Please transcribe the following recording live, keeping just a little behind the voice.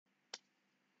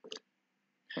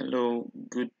Hello,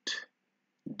 good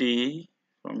day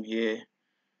from here.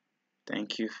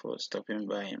 Thank you for stopping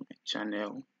by my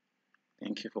channel.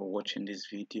 Thank you for watching this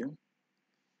video.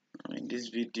 In this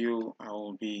video, I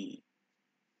will be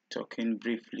talking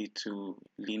briefly to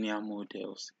linear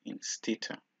models in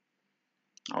Stata.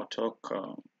 I'll talk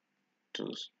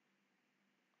to,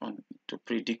 to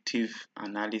predictive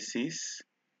analysis,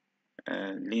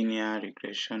 linear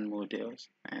regression models,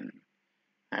 and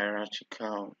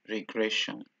hierarchical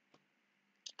regression.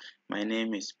 My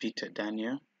name is Peter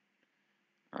Daniel.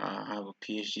 I have a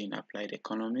PhD in applied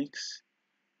economics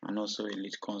and also a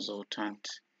lead consultant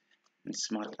in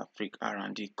Smart Africa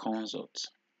R&D Consult.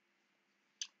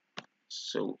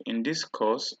 So in this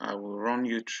course, I will run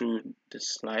you through the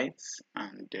slides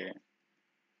and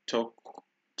talk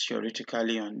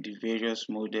theoretically on the various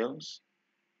models,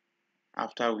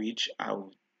 after which I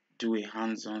will do a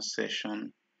hands-on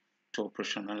session to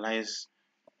operationalize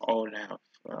all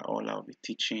I'll be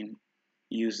teaching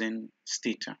using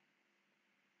Stata.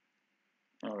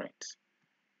 All right.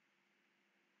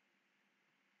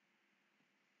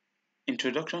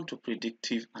 Introduction to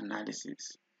predictive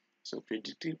analysis. So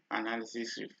predictive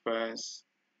analysis refers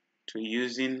to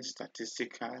using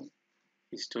statistical,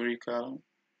 historical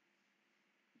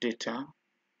data,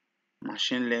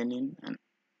 machine learning, and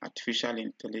artificial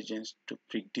intelligence to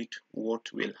predict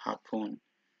what will happen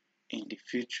in the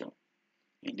future.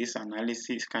 In this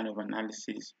kind of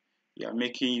analysis, you are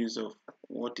making use of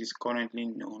what is currently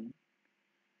known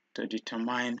to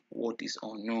determine what is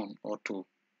unknown, or to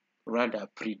rather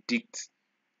predict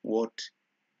what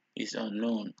is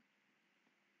unknown.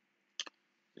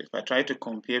 If I try to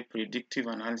compare predictive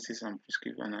analysis and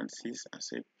prescriptive analysis, I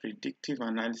say predictive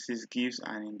analysis gives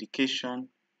an indication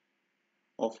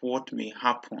of what may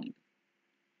happen.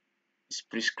 It's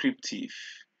prescriptive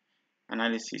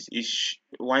analysis.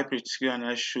 Why prescriptive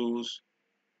analysis shows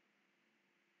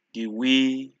the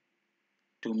way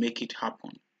to make it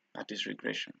happen, that is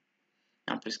regression.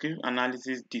 And prescriptive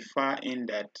analysis differ in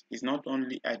that it not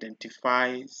only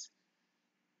identifies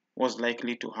what's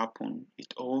likely to happen,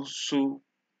 it also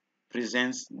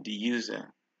presents the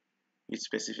user with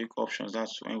specific options.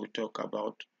 That's when we talk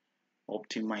about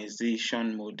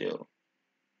optimization model.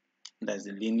 That's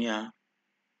the linear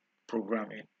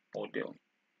programming model.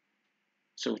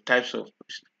 So types of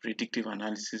predictive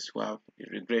analysis, we have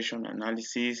regression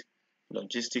analysis,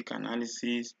 logistic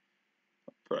analysis,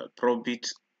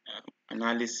 Tobit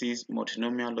analysis,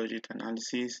 multinomial logic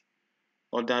analysis,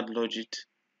 ordered logic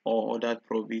or ordered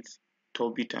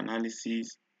Tobit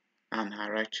analysis, and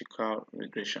hierarchical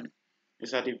regression.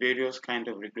 These are the various kinds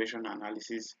of regression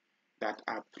analysis that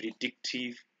are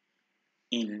predictive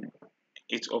in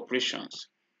its operations.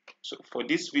 So for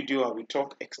this video, I will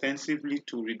talk extensively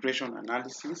to regression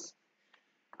analysis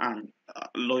and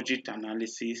logic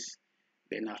analysis.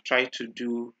 Then I'll try to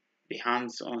do the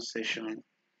hands-on session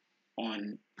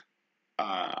on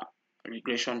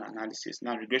regression analysis.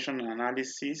 Now, regression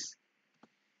analysis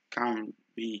can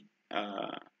be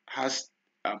has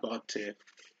about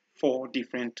 4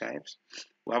 different types.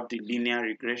 We have the linear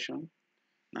regression.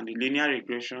 Now, the linear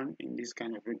regression, in this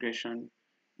kind of regression,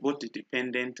 both the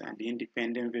dependent and the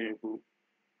independent variable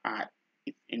are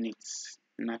in its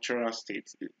natural state.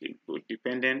 The both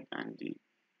dependent and the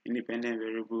independent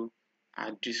variable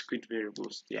are discrete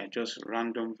variables. They are just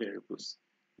random variables.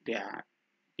 They are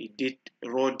the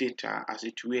raw data, as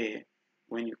it were,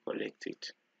 when you collect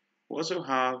it. We also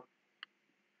have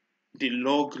the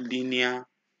log linear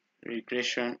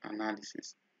regression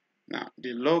analysis. Now,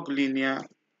 the log linear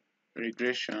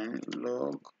regression, The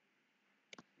log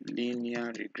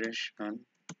linear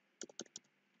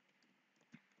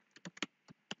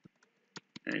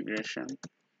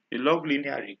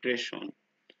regression,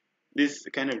 this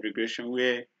kind of regression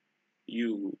where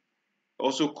you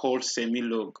also call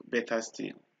semi-log, better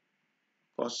still,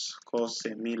 call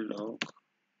semi-log.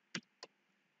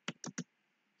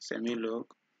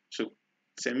 So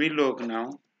semi-log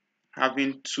now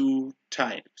having 2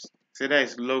 types. So that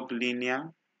is log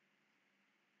linear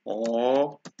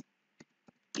or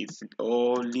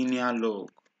linear log.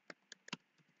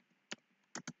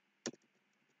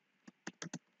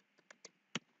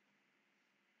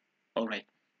 All right.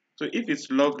 So if it's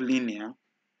log linear,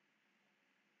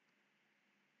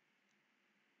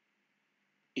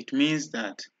 it means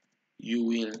that you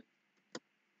will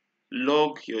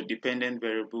log your dependent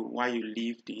variable while you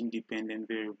leave the independent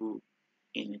variable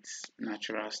in its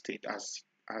natural state as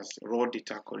raw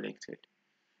data collected.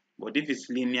 But if it's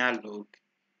linear log,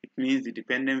 it means the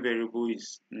dependent variable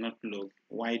is not log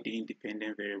while the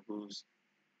independent variables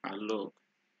are log.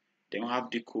 Then we have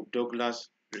the Cobb-Douglass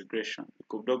regression. The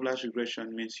Cobb-Douglass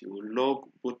regression means you will log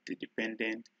both the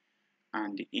dependent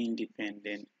and the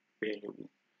independent variable.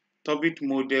 Tobit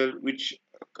model, which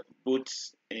both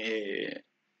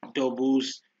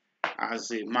doubles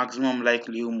as a maximum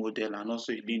likelihood model and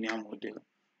also a linear model,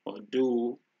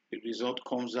 although the result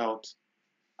comes out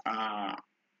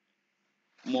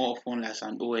more often as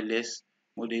an OLS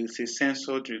model. It's a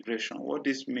censored regression. What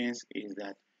this means is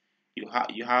that you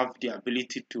have the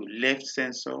ability to left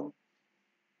censor,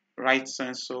 right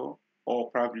censor, or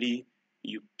probably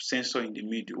you censor in the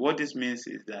middle. What this means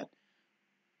is that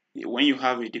when you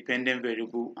have a dependent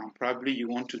variable and probably you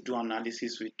want to do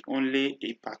analysis with only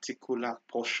a particular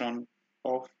portion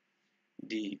of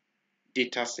the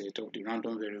data set of the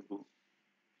random variable,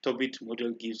 Tobit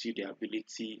model gives you the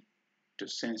ability to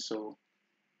censor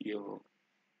your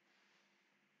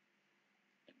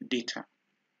data.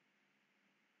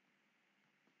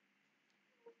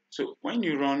 So when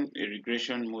you run a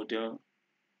regression model,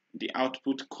 the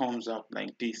output comes up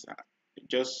like this.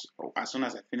 Just as soon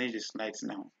as I finish the slides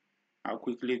now, I'll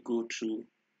quickly go through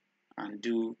and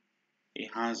do a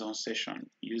hands-on session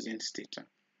using Stata.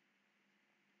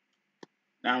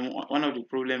 Now, one of the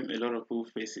problems a lot of people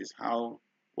face is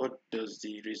what does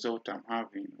the result I'm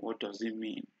having, what does it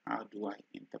mean? How do I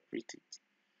interpret it?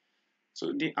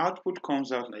 So the output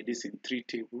comes out like this in three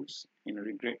tables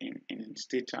in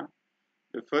Stata.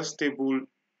 The first table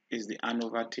is the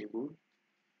ANOVA table.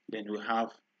 Then we have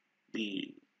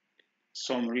the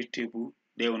summary table.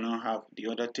 They will now have the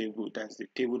other table, that's the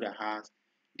table that has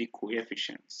the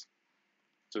coefficients.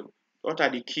 So what are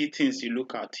the key things you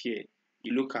look at here?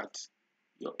 You look at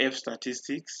your F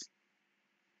statistics,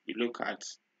 you look at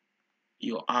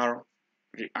your R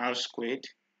squared,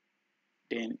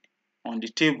 then on the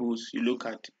tables you look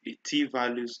at the T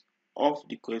values of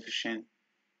the coefficient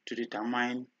to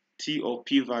determine T or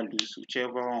P values,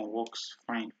 whichever one works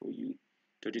fine for you,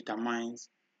 to determine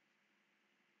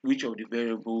which of the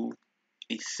variable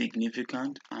is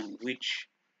significant and which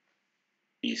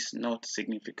is not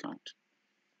significant.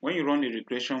 When you run a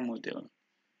regression model,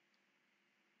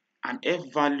 an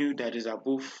F value that is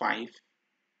above 5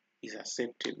 is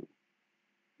acceptable.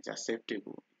 It's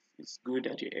acceptable. It's good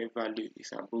that your F value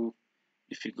is above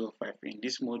the figure of 5. In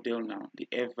this model now, the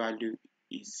F value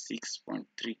is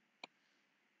 6.3.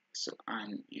 So,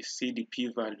 and you see the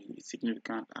P value is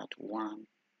significant at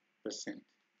 1%.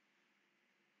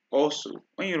 Also,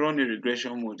 when you run a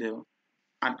regression model,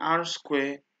 an R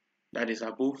square that is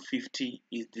above 50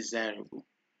 is desirable.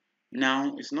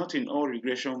 Now, it's not in all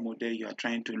regression model you are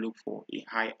trying to look for a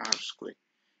high R square.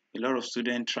 A lot of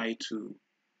students try to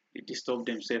disturb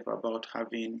themselves about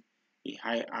having a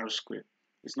high R square.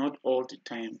 It's not all the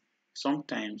time.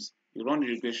 Sometimes you run a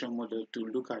regression model to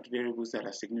look at variables that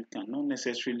are significant, not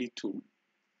necessarily to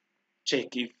check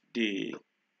if the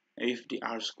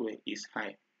R square is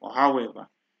high. Or however,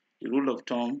 the rule of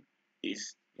thumb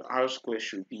is the R square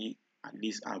should be at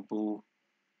least above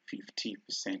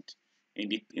 50%.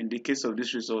 In the case of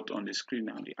this result on the screen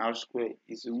now, the R square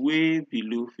is way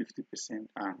below 50%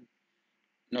 and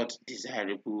not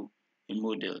desirable in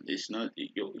model. It's not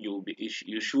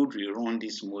you should rerun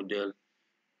this model,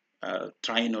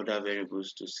 trying other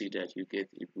variables to see that you get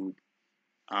a good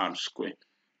R square.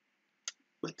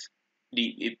 But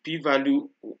the p value,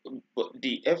 but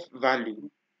the f value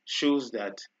shows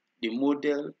that the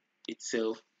model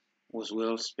itself was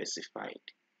well specified.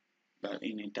 But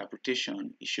in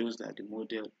interpretation, it shows that the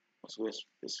model was well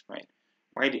specified.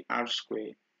 While the R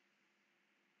square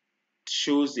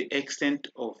shows the extent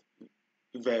of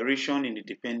variation in the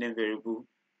dependent variable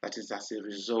that is as a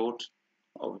result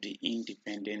of the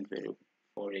independent variable.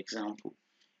 For example,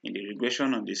 in the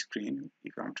regression on the screen,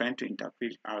 if I'm trying to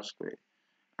interpret R squared,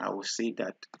 I will say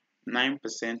that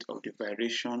 9% of the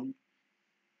variation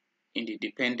in the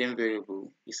dependent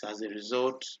variable is as a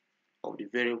result of the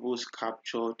variables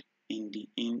captured in the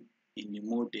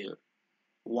model,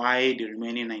 while the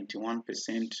remaining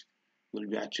 91% will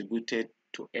be attributed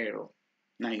to error.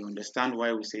 Now you understand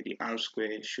why we say the R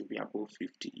square should be above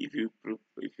 50. If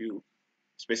you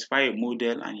specify a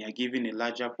model and you are giving a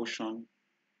larger portion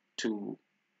to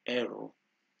error,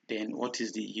 then what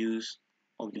is the use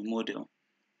of the model?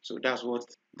 So that's what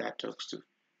that talks to.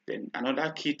 Then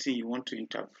another key thing you want to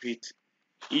interpret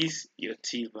is your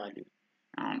T value.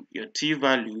 And your T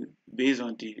value, based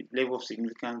on the level of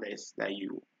significance that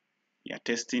you are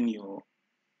testing your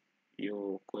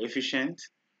coefficient,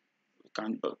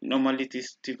 normally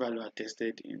this T value are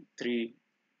tested in three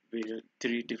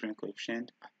different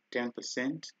coefficients: at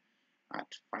 10%, at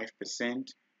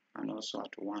 5%, and also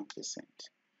at 1%.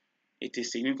 It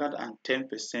is significant at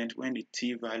 10% when the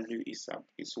T value is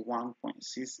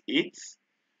 1.68,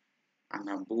 and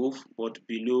above, but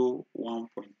below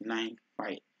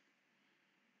 1.95.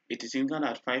 It is significant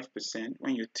at 5%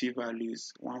 when your t-value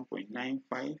is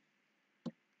 1.95,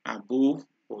 above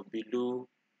or below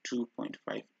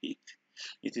 2.58.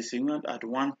 It is significant at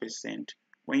 1%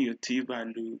 when your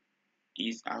t-value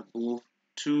is above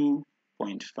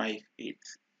 2.58.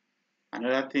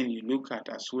 Another thing you look at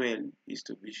as well is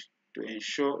to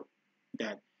ensure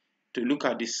that to look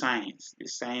at the signs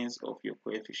of your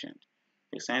coefficient.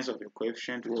 The signs of your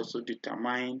coefficient will also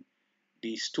determine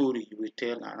the story you will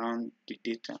tell around the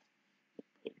data.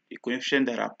 The coefficient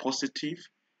that are positive,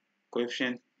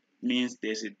 coefficient means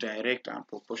there's a direct and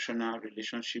proportional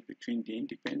relationship between the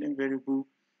independent variable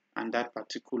and that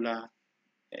particular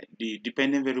the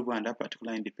dependent variable and that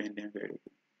particular independent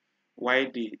variable. While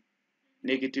the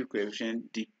negative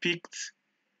coefficient depicts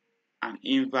an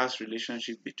inverse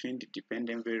relationship between the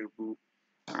dependent variable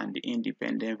and the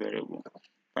independent variable. If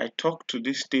I talk to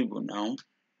this table now,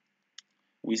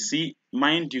 we see,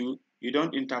 mind you, you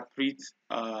don't interpret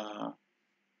the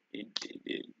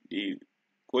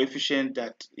coefficient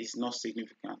that is not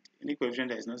significant. Any coefficient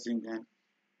that is not significant,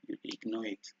 you ignore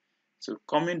it. So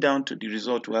coming down to the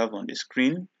result we have on the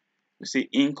screen, we see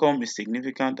income is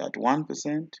significant at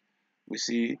 1%. We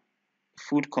see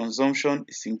food consumption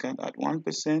is significant at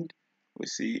 1%. We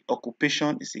see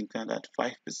occupation is significant at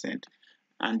 5%.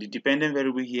 And the dependent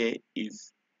variable here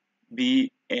is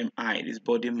BMI, this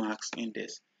body mass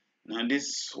index. Now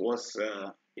this was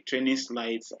a training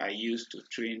slides I used to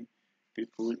train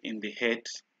people in the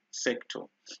health sector.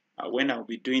 When I'll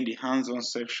be doing the hands-on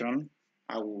section,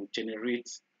 I will generate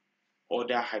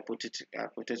other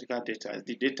hypothetical data.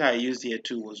 The data I used here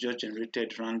too was just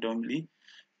generated randomly.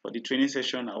 For the training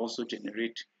session, I also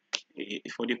generate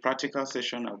for the practical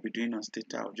session I'll be doing on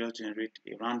Stata, I'll just generate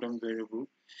a random variable.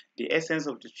 The essence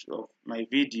of my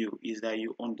video is that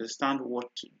you understand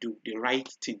what to do, the right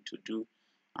thing to do,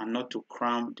 and not to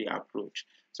cram the approach,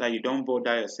 so that you don't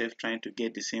bother yourself trying to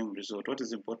get the same result. What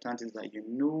is important is that you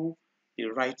know the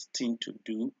right thing to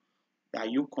do, that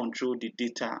you control the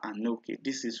data and know, okay,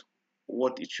 this is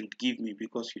what it should give me,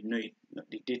 because you know it,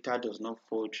 the data does not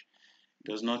forge,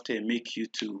 does not make you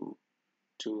to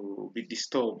be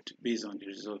disturbed based on the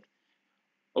result.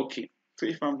 Okay, so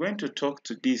if I'm going to talk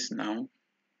to this now,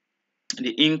 the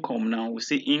income now, we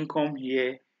see income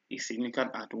here is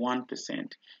significant at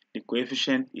 1%. The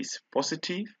coefficient is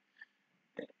positive,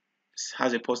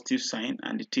 has a positive sign,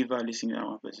 and the t-value is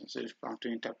significant at 1%. So if I'm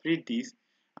to interpret this,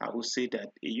 I will say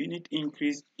that a unit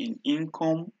increase in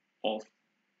income of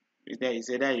either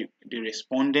the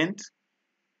respondent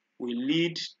will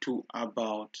lead to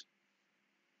about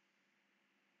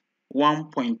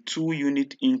 1.2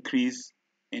 unit increase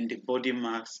in the body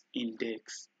mass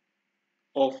index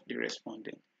of the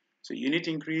respondent. So unit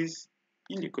increase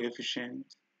in the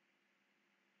coefficient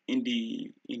in the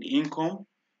income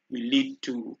will lead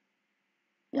to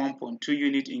 1.2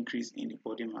 unit increase in the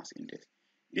body mass index.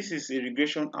 This is a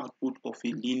regression output of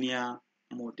a linear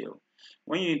model.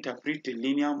 When you interpret a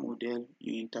linear model,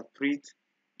 you interpret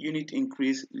unit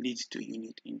increase leads to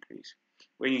unit increase.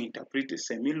 When you interpret a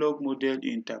semi-log model,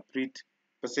 you interpret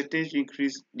percentage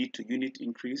increase lead to unit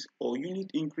increase, or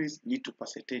unit increase lead to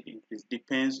percentage increase,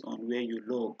 depends on where you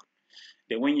log.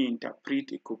 Then when you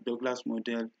interpret a Cobb-Douglass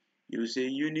model, you say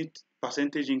unit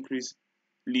percentage increase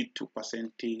lead to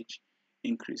percentage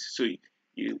increase. So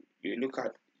you look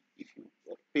at, if you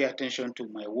pay attention to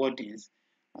my wordings,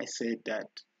 I said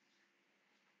that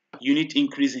unit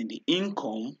increase in the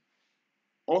income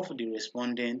of the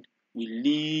respondent will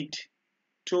lead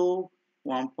to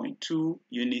 1.2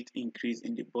 unit increase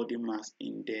in the body mass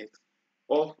index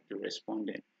of the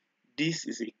respondent. This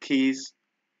is a case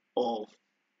of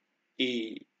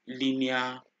a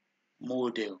linear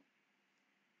model.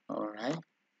 All right.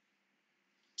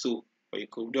 So for a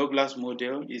Cobb-Douglass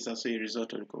model is also a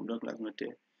result of the Cobb-Douglass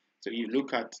model. So if you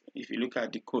look at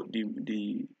the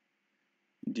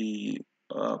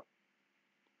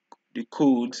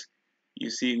codes, you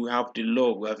see we have the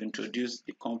log. We have introduced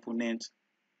the component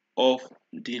of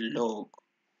the log.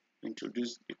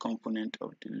 Introduce the component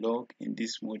of the log in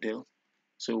this model.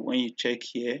 So when you check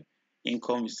here,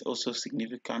 income is also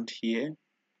significant here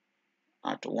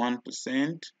at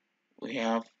 1%. We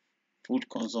have food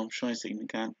consumption is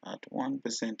significant at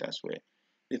 1% as well.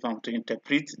 If I'm to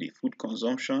interpret the food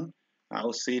consumption, I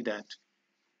will say that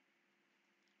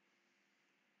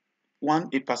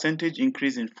a percentage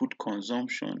increase in food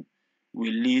consumption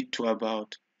will lead to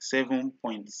about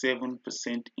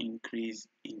 7.7% increase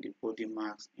in the body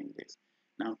mass index.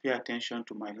 Now pay attention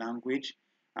to my language.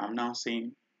 I'm now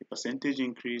saying the percentage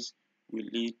increase will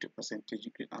lead to percentage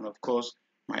increase, and of course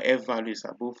my F value is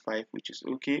above 5, which is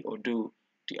okay, although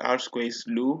the R square is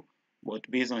low, but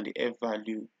based on the F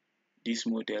value, this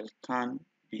model can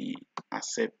be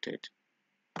accepted.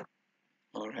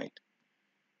 All right,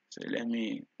 so let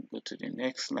me go to the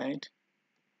next slide.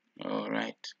 All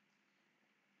right,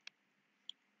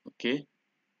 okay,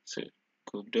 so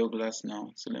Cobb-Douglass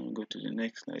now. So let me go to the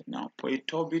next slide now. For a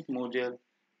Tobit model,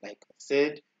 like I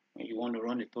said, when you want to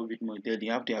run a Tobit model,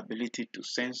 you have the ability to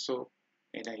censor,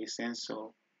 either you censor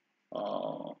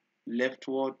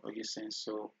leftward or you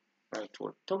censor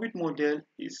rightward. Tobit model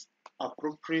is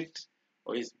appropriate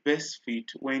or is best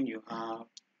fit when you have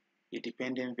a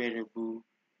dependent variable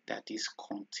that is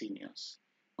continuous.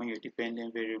 When your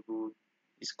dependent variable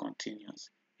is continuous,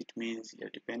 it means your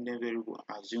dependent variable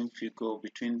assume figure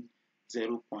between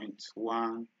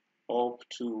 0.1 up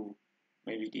to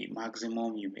maybe the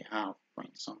maximum you may have,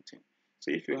 point something.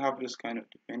 So if you have this kind of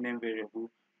dependent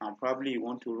variable, and probably you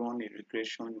want to run a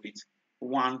regression with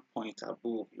 1 point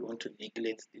above, you want to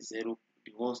neglect the zero,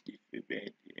 the worst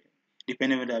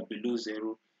dependent variable below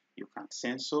 0, you can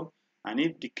censor. And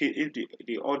if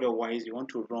the otherwise you want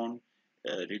to run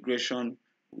regression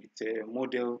with a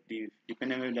model, the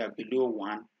dependent variable below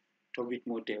 1, Tobit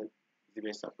model is the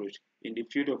best approach. In the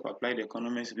field of applied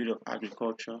economics, field of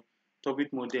agriculture,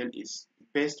 Tobit model is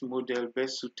best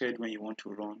suited when you want to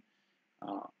run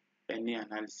uh, any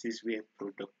analysis where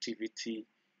productivity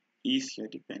is your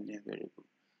dependent variable.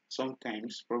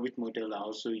 Sometimes Tobit model are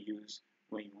also used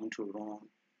when you want to run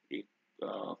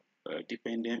a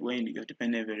dependent, when your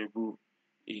dependent variable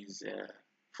is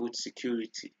food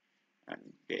security, and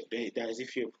that is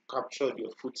if you've captured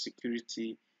your food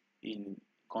security in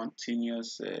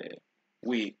continuous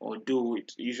way, although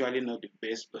it's usually not the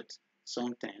best, but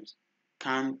sometimes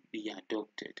can be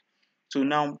adopted. So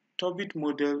now Tobit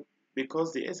model,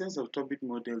 because the essence of Tobit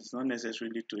model is not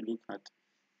necessarily to look at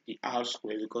the R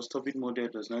square, because Tobit model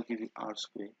does not give you R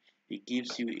square, it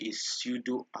gives you a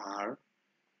pseudo R.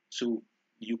 So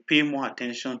you pay more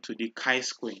attention to the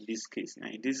chi-square in this case. Now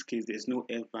in this case, there's no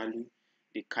F value.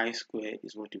 The chi-square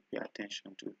is what you pay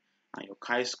attention to. And your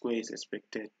chi-square is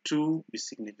expected to be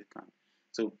significant.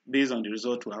 So based on the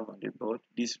result we have on the board,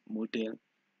 this model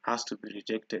has to be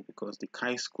rejected because the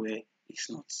chi-square is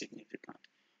not significant.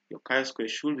 Your chi-square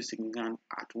should be significant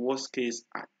at worst case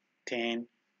at 10%.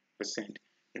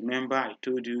 Remember, I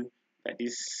told you that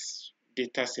this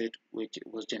data set which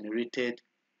was generated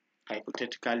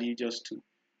hypothetically just to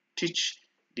teach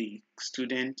the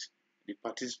student, the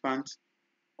participant,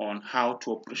 on how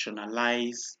to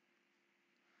operationalize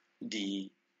the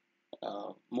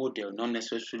model, not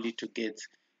necessarily to get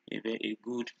a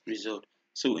good result.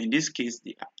 So in this case,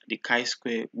 the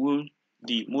chi-square will,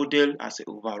 the model as a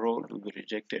overall will be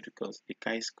rejected because the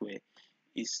chi-square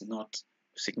is not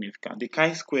significant. The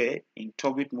chi-square in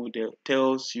Tobit model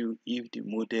tells you if the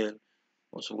model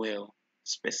was well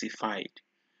specified.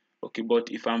 Okay, but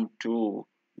if I'm to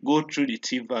go through the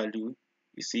t-value,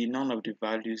 you see none of the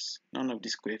values, none of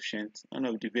these coefficients, none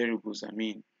of the variables, I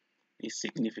mean, is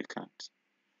significant.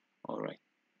 All right,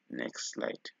 next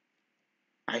slide.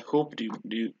 I hope the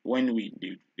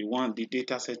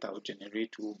data set I will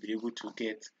generate will be able to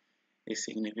get a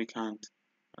significant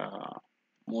uh,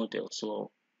 model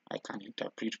so I can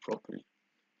interpret properly.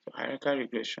 So hierarchical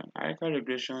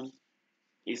regression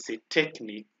is a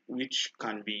technique which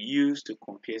can be used to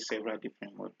compare several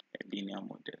different linear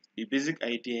models. The basic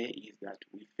idea is that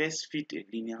we first fit a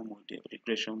linear model,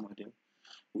 regression model,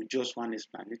 with just one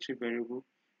explanatory variable.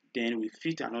 Then we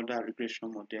fit another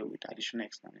regression model with additional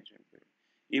explanatory variable.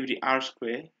 If the R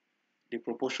square, the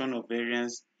proportion of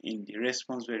variance in the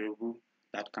response variable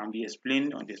that can be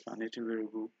explained on the explanatory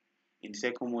variable in the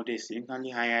second model is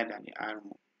significantly higher than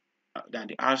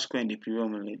the R square in the previous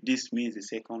model, this means the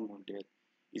second model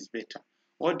is better.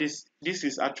 What this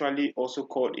is actually also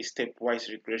called a stepwise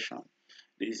regression.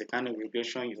 This is a kind of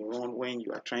regression you run when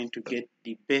you are trying to get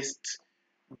the best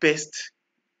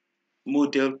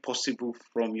model possible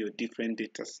from your different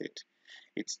data set.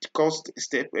 It's called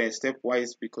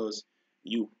stepwise because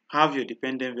you have your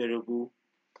dependent variable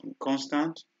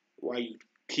constant while you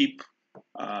keep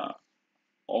uh,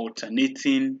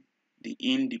 alternating the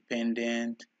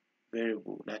independent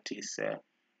variable. That is,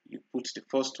 you put the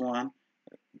first one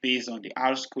based on the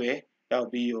R square. That will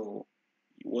be your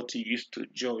what you use to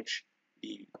judge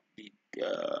the the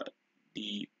uh,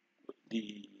 the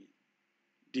the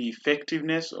the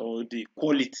effectiveness or the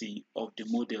quality of the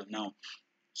model now.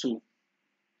 So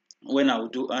when I'm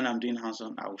doing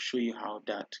hands-on, I will show you how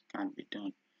that can be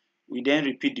done. We then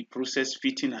repeat the process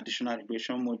fitting additional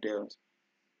regression models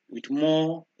with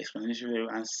more explanation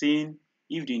and seeing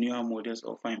if the newer models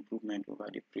offer improvement over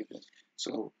the previous.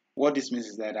 So What this means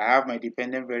is that I have my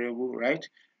dependent variable, right?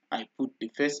 I put the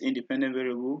first independent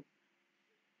variable,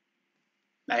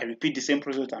 I repeat the same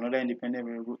process with another independent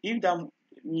variable. If that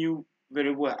new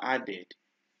variable I added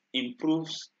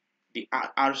improves the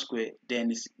R square,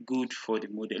 then it's good for the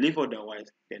model. If otherwise,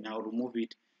 then I'll remove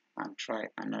it and try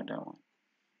another one.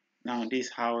 Now this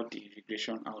is how the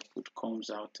regression output comes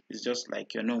out. It's just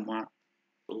like your normal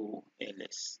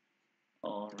OLS.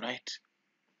 Alright.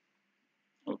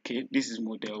 Okay, this is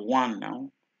model 1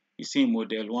 now. You see in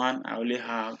model 1, I only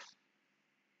have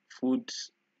food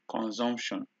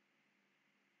consumption.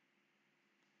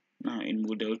 Now in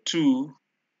model 2,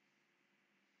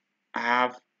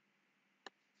 I've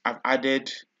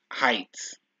added height,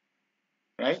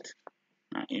 right?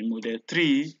 Now in model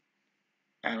 3,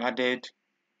 I've added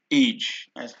age.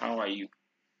 That's how are you,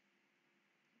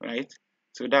 right?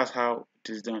 So that's how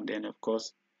it is done. Then of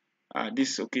course,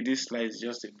 this slide is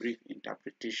just a brief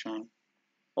interpretation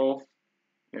of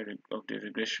the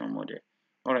regression model.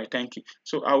 All right, thank you.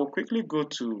 So I will quickly go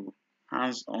to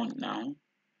hands-on now.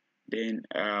 Then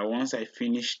once I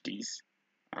finish this,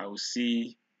 I will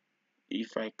see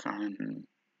if I can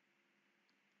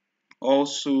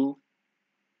also,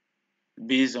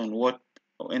 based on what,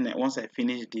 once I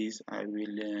finish this, I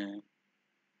will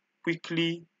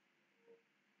quickly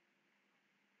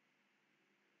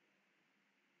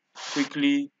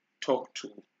talk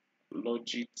to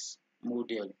Logit's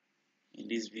model in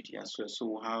this video as well, so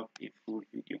we'll have a full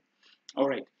video. All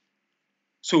right,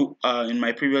 so in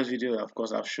my previous video, of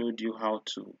course, I've showed you how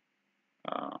to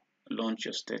launch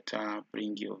your Stata,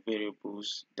 bring your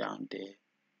variables down there,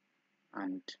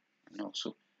 and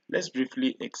also let's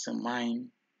briefly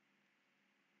examine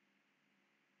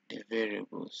the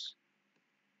variables.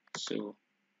 So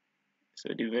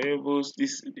the variables,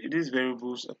 these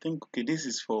variables, I think, okay, this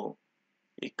is for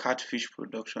a catfish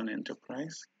production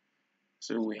enterprise.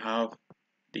 So we have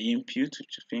the input,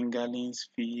 which is fingerlings,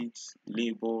 feeds,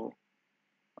 labor,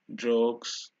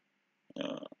 drugs,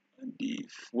 the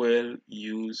fuel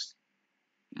used,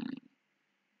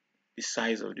 the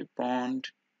size of the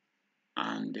pond,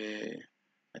 and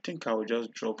I think I will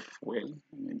just drop fuel.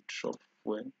 Drop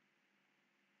fuel.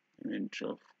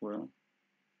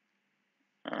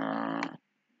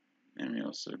 Let me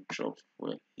also drop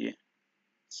fuel here,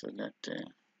 so that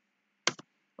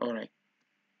all right.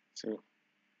 So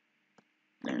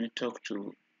let me talk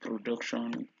to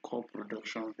production, core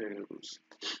production variables.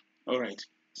 All right.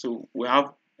 So we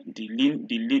have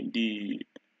the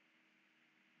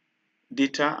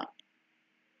data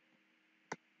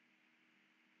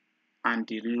and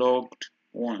the logged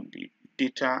one, the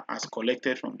data as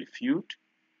collected from the field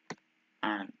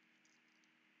and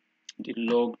the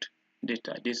logged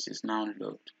data. This is now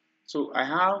logged. So I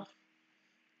have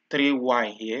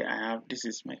 3y here. This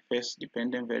is my first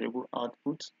dependent variable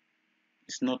output.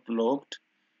 It's not logged.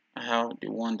 I have the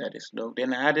one that is logged.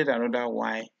 Then I added another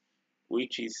y,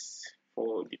 which is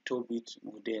for the Tobit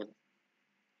model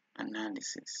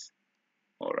analysis.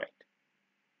 All right.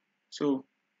 So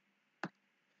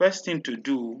first thing to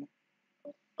do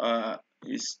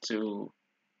is to,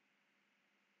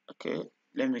 okay,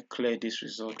 let me clear this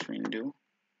result window.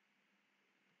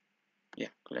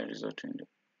 Yeah, clear result window.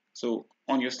 So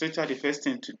on your Stata, the first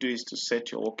thing to do is to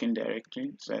set your working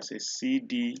directory. So I say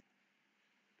cd,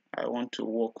 I want to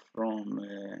work from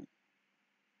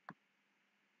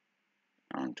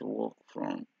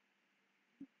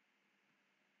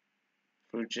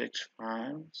project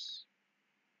files.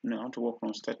 No, I want to work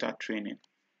from Stata training.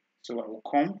 So I will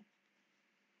come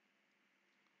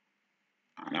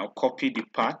and I'll copy the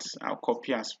path. I'll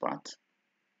copy as path.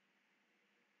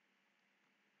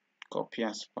 Copy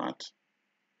as path.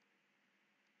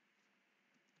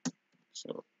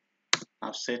 So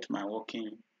I've set my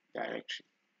working directory.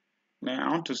 Now I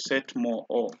want to set more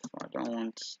off. I don't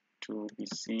want to be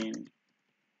seen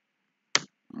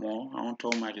more. I want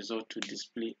all my results to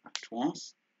display at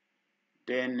once.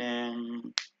 Then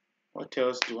what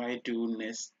else do I do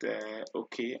next?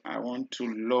 Okay, I want to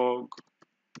log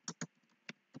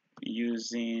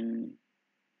using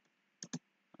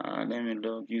let me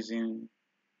log using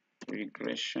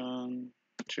regression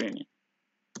training.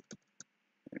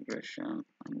 Regression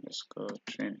underscore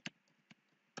training.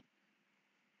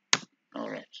 All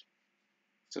right.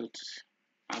 So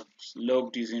I've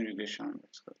logged using regression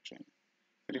underscore training.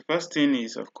 So the first thing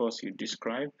is, of course, you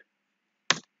describe.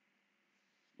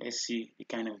 Let's see the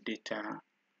kind of data,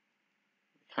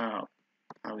 how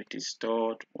it is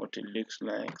stored, what it looks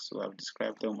like. So I've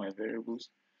described all my variables.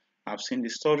 I've seen the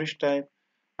storage type.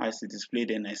 As it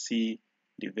displayed, and I see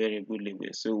the variable label.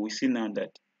 So we see now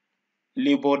that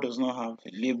label does not have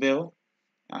a label,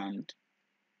 and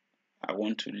I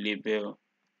want to label.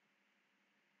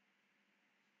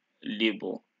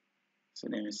 So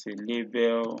let me say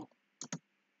label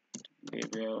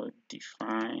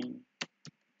define,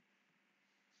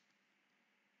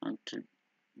 and to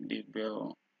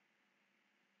label,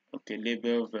 okay,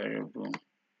 label variable,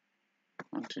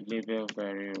 and to label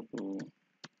variable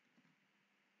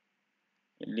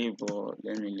label,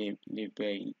 let me label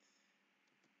it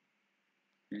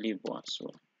label as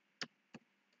well.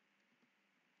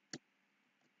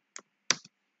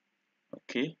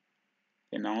 Okay,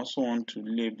 then I also want to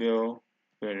label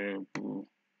variable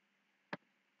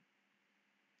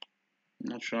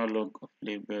natural log of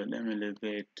label. Let me label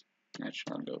it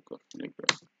natural log of label.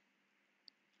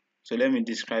 So let me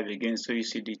describe again so you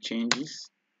see the changes.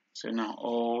 So now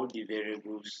all the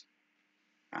variables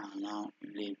are now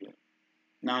labeled.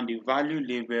 Now the value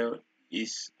label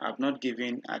is, I've not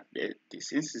given at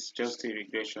since it's just a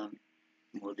regression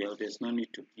model, there's no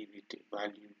need to give it a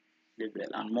value label,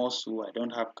 and more so I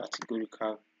don't have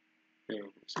categorical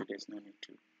variables, so there's no need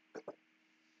to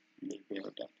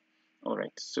label that. All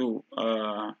right, so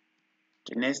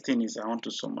the next thing is I want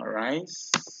to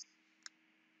summarize.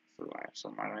 So I've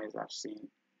summarized, I've seen,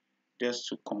 just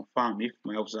to confirm if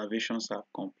my observations are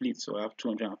complete. So I have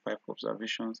 205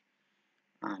 observations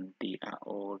and they are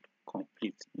all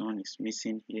complete. None is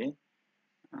missing here.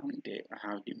 And I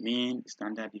have the mean,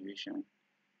 standard deviation,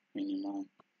 minimum,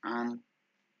 and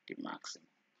the maximum.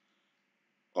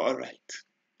 All right.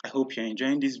 I hope you're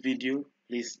enjoying this video.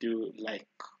 Please do like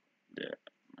the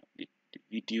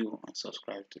video and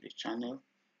subscribe to the channel.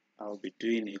 I'll be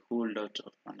doing a whole lot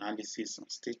of analysis on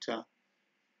Stata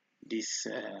this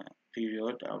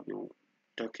period. I'll be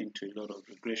talking to a lot of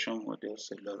regression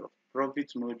models, a lot of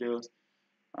Tobit models.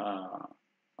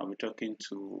 I'll be talking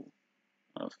to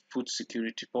food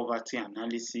security poverty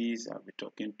analysis. I'll be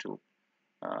talking to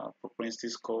propensity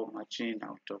score matching.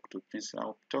 I'll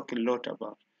talk a lot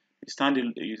about. You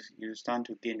stand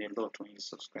to gain a lot when you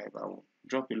subscribe. I will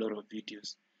drop a lot of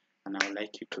videos, and I would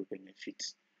like you to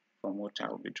benefit from what I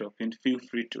will be dropping. Feel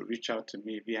free to reach out to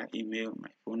me via email, my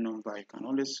phone number. You can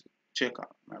always check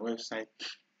out my website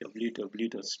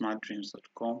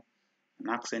www.smartdreams.com and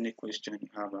ask any question you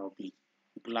have. I'll be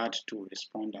glad to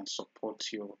respond and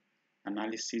support your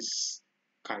analysis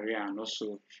career. And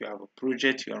also, if you have a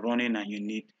project you are running and you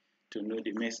need to know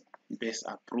the best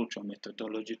approach or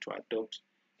methodology to adopt,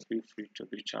 feel free to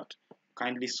reach out.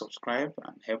 Kindly subscribe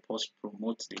and help us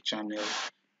promote the channel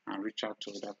and reach out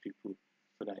to other people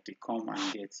so that they come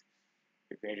and get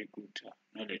a very good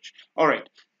knowledge. All right,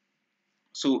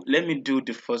 so let me do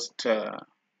the first.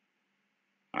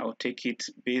 I'll take it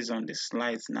based on the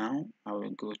slides now. I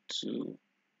will go to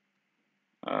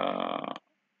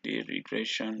the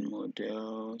regression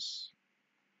models.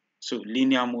 So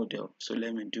linear model. So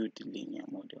let me do the linear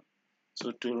model.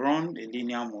 So to run the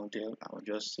linear model, I will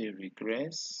just say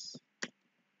regress.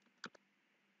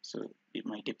 So if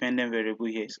my dependent variable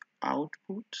here is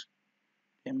output,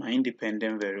 then my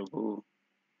independent variable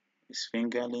is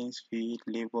fingerling, speed,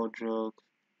 label drug,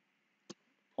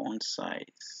 font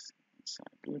size. So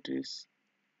I do this,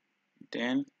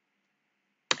 then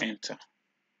enter.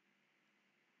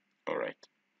 All right.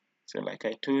 So like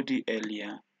I told you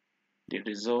earlier, the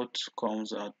result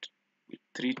comes out with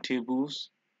 3 tables: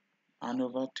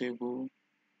 ANOVA table,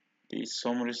 the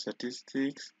summary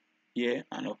statistics here,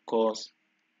 and of course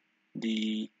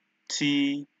the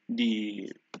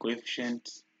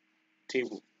coefficient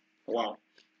table. Wow,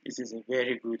 this is a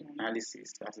very good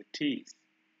analysis as it is.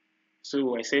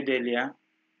 So I said earlier,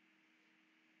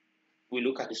 we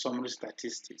look at the summary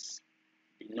statistics.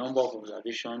 The number of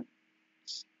observations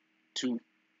is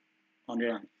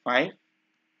 205.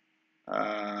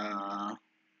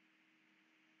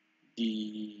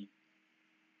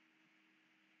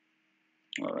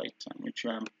 All right,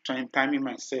 I'm timing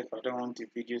myself. I don't want the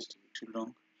videos to be too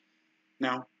long.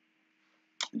 Now,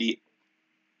 the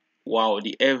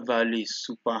F value is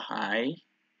super high,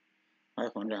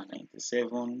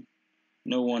 597.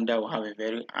 No wonder we'll have a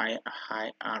very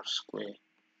high R square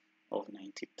of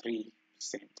 93%.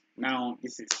 Now,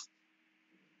 this is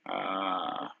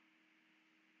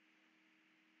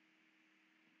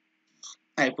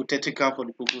hypothetical for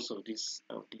the purpose of this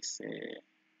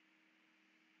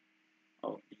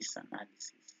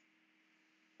analysis.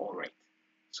 All right.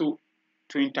 So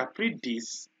to interpret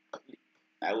this,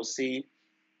 I will say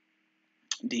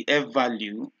the F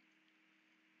value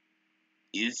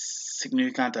is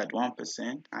significant at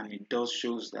 1%, and it does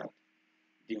shows that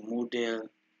the model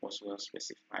was well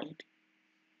specified.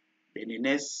 Then the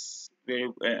next very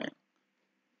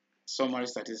summary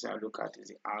statistic I look at is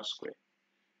the R square.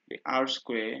 The R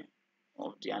square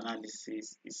of the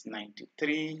analysis is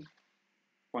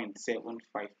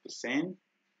 93.75%,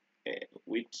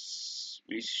 which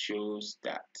shows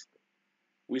that,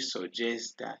 which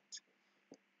suggests that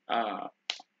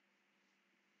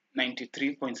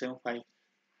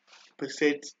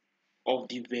 93.75% of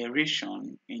the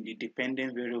variation in the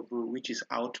dependent variable, which is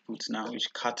output now,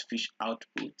 which catfish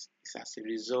output, is as a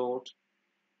result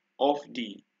of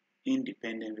the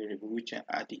independent variable, which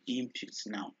are the inputs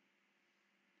now,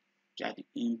 which are the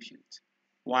inputs.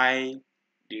 Why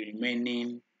the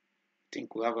remaining, I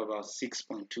think we have about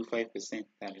 6.25%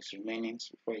 that is remaining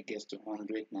before it gets to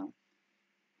 100 now.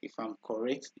 If I'm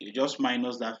correct, you just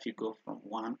minus that figure from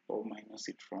 1 or minus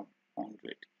it from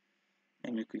 100.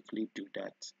 Let me quickly do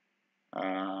that.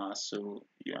 So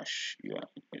you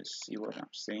see what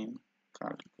I'm saying.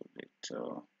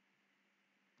 Calculator.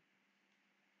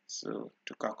 So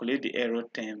to calculate the error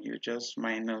term, you just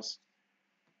minus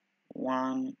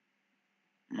 1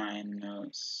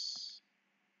 minus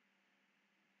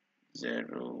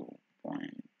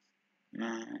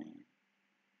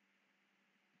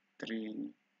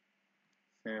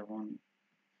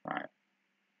 0.9375.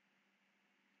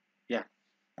 Yeah,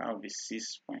 that will be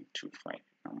 6.25.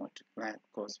 Now multiply,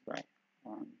 of course, by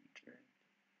 100.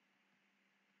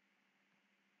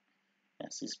 Yeah,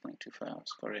 6.25. I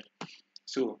was correct.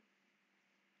 So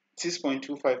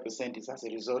 6.25% is as a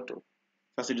result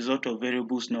of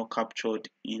variables not captured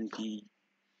in the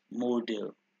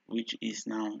model, which is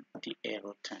now the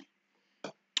error time.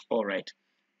 All right.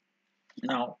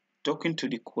 Now, talking to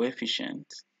the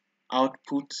coefficient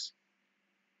output.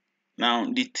 Now,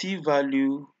 the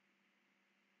t-value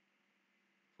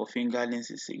for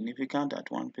fingerlings is significant at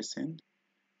 1%.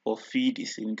 For feed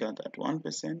is significant at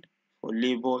 1%. For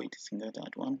labor, it is significant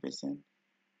at 1%.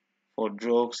 For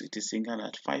drugs, it is significant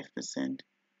at 5%.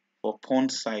 For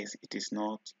pond size, it is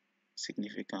not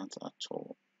significant at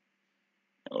all.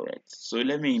 All right. So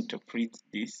let me interpret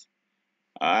this.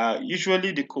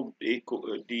 Usually, the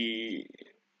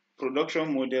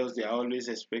production models, they are always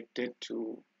expected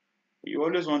to. You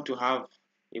always want to have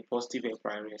a positive a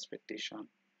priori expectation,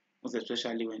 most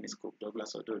especially when it's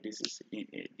Cobb-Douglass, although this is in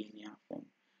a linear form,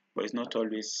 but it's not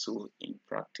always so in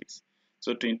practice.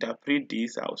 So to interpret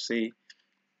this, I'll say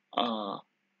a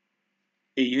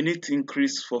unit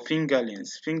increase for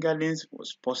fingerlings. Fingerlings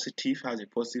was positive, has a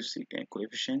positive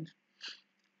coefficient,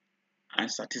 and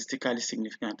statistically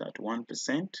significant at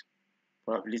 1%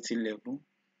 probability level.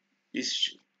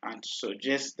 This and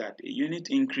suggests that a unit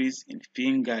increase in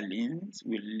fingerlings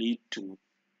will lead to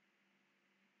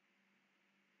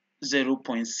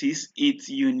 0.68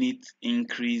 unit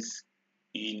increase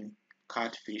in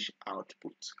catfish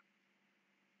output.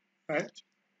 Right?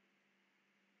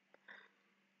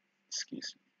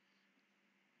 Excuse me.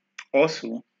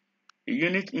 Also, a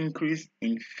unit increase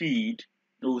in feed,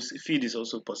 feed is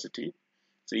also positive.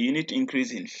 So unit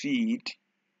increase in feed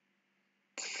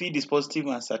is positive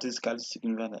and statistically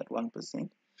significant at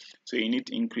 1%. So unit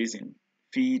increase in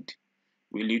feed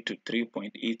will lead to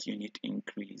 3.8 unit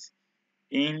increase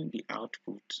in the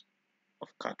output of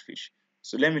catfish.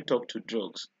 So let me talk to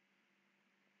drugs.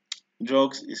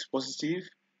 Drugs is positive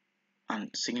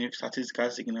and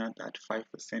statistically significant at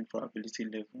 5% probability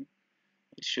level.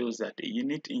 It shows that a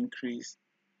unit increase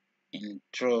in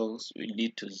drugs will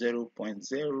lead to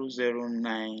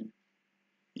 0.009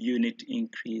 unit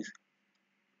increase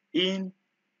in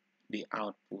the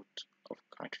output of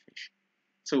catfish.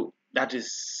 So that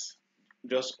is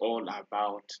just all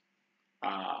about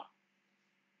a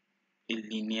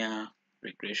linear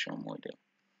regression model.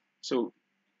 So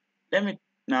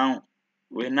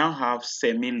we now have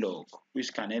semi-log,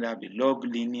 which can either be log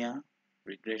linear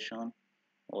regression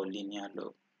or linear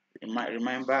log.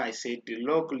 Remember, I said the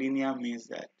log linear means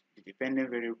that the dependent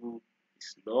variable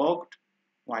is logged,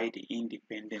 while the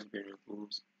independent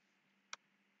variables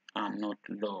are not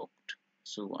logged.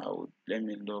 So let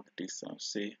me log this. I'll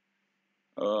say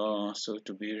so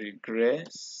to be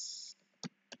regress,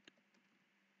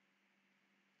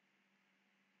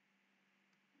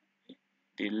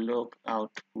 the log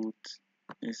output,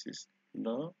 this is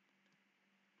log,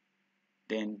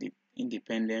 then the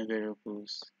independent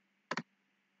variables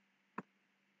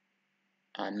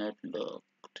are not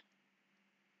logged.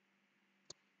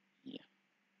 Yeah.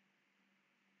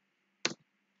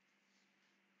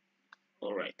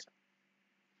 All right.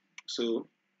 So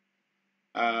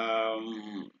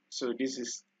so this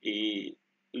is a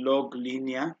log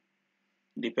linear.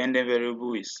 Dependent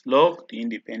variable is logged, the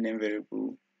independent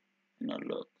variable not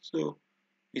logged. So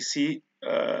you see,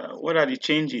 what are the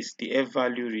changes? The F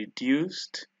value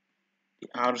reduced, the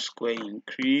R square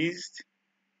increased.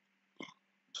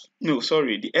 No,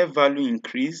 sorry, the F value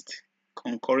increased,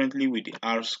 concurrently with the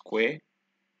R square,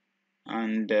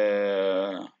 and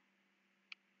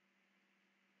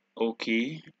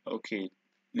okay,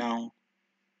 now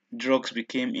drugs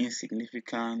became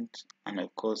insignificant, and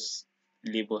of course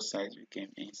labor size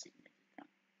became insignificant.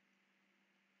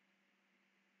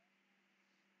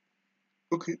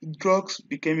 Okay, drugs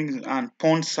became, and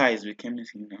pond size became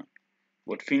insignificant,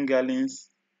 but fingerlings,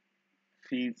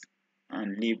 feeds,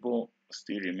 and labor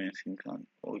still remain significant,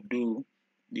 although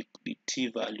the t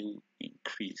value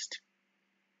increased.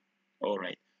 All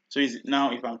right. So is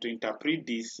now, if I'm to interpret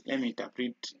this, let me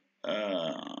interpret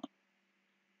uh,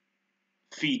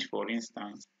 feed, for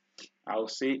instance. I'll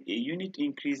say a unit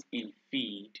increase in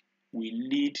feed will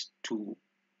lead to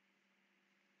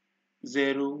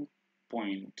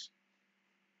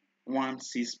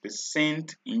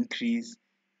 0.16% increase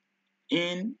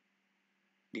in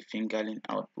the fingerling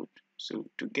output. So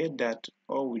to get that,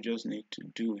 all we just need to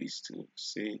do is to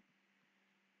say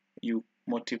you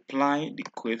multiply the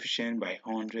coefficient by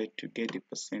 100 to get the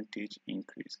percentage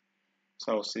increase.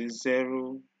 So I'll say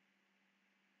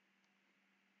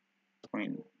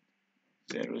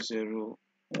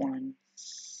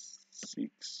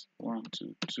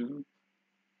 0.001622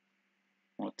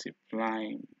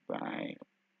 multiplied by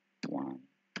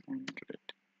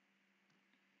 100.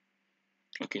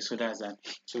 Okay, so that's that.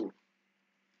 So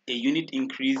a unit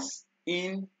increase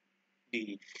in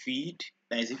the feed,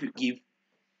 that is, if you give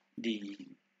the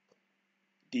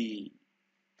the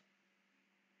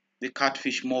the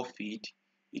catfish more feed,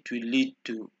 it will lead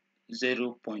to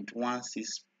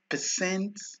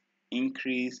 0.16%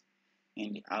 increase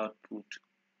in the output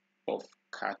of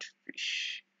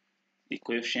catfish. The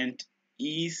coefficient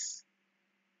is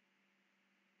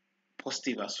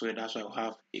positive as well. That's why we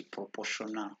have a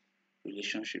proportional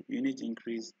relationship. Unit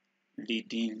increase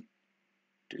leading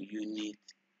to unit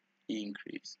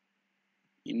increase.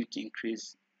 Unit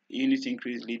increase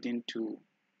leading to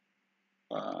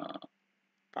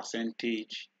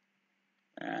percentage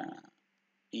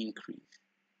increase.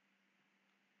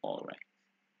 All right.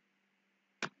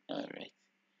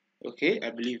 Okay, I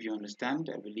believe you understand.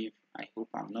 I hope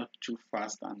I'm not too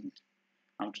fast, and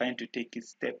I'm trying to take it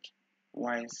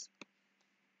step-wise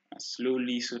and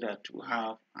slowly, so that you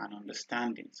have an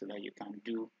understanding, so that you can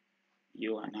do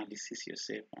your analysis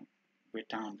yourself and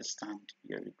better understand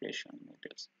your regression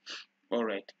models. All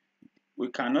right. We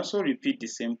can also repeat the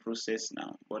same process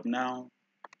now, but now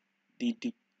the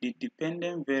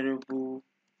dependent variable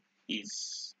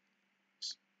is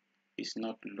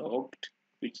not logged,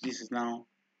 which this is now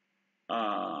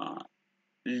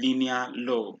linear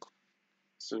log.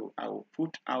 So I will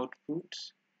put output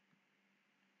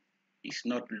is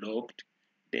not logged,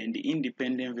 then the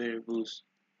independent variables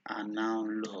are now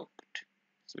logged.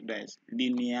 So that is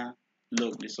linear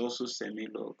log. There's also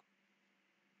semi-log.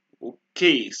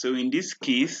 Okay, so in this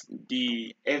case,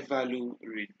 the F value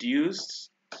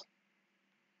reduced,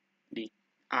 the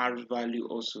R value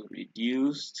also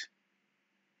reduced,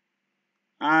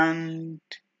 and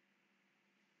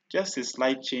just a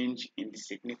slight change in the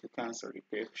significance of the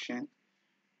coefficient.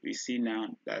 We see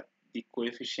now that the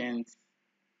coefficients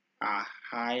are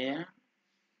higher,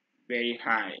 very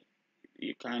high.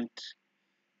 You can't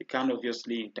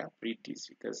obviously interpret this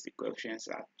because the coefficients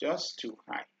are just too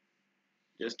high.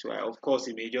 Of course,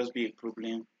 it may just be a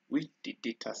problem with the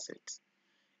data set.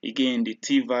 Again, the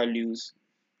t values,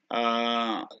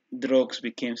 drugs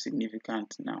became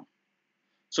significant now.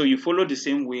 So you follow the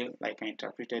same way like I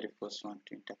interpreted the first one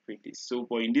to interpret this. So,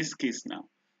 but in this case now,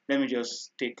 let me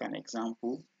just take an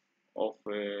example of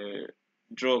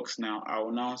drugs now. I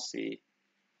will now say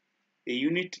a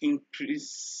unit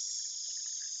increase,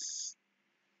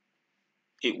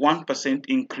 a 1%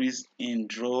 increase in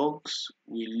drugs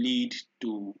will lead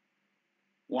to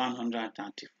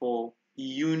 134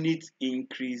 unit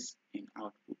increase in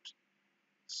output.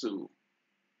 So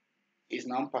it's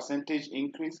now percentage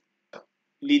increase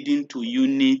leading to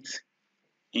unit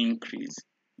increase.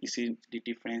 You see the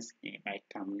difference in my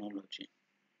terminology.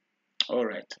 All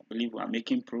right, I believe we are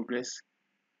making progress.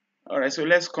 All right, so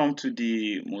let's come to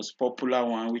the most popular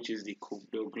one, which is the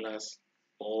Cobb-Douglass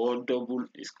or double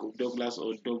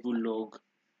log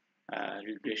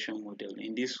regression model.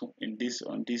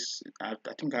 I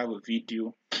think I have a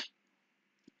video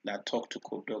that talked to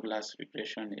Cobb-Douglass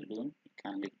regression alone. You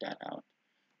can leave that out.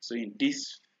 So in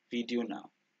this video now,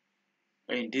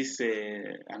 in this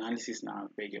analysis now, I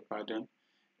beg your pardon,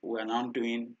 we are now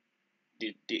doing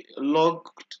the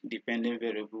logged dependent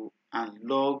variable and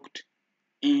logged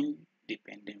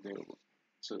independent variable.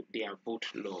 So they are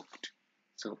both logged.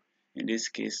 So in this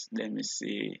case, let me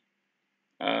say,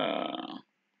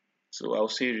 so I'll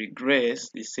say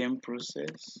regress, the same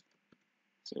process.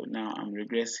 So now I'm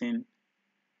regressing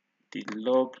the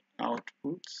logged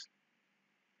output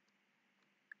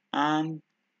and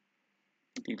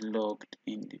the logged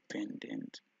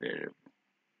independent variable.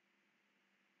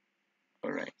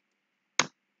 All right,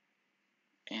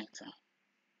 enter.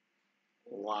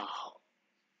 Wow.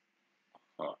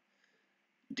 Uh,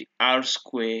 the R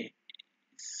square is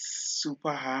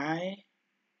super high.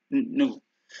 No,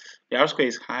 the R square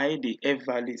is high, the F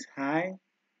value is high,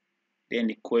 then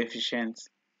the coefficients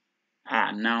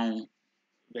are now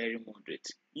very moderate.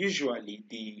 Usually,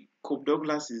 the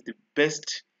Cobb-Douglass is the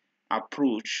best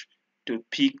approach to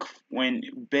pick when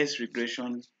best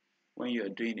regression when you are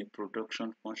doing a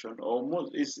production function, or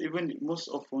most is even most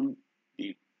often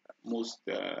the most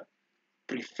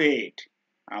preferred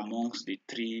amongst the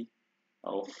 3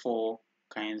 or 4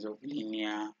 kinds of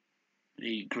linear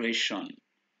regression.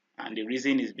 And the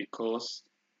reason is because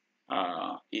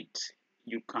it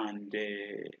you can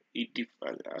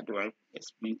how do I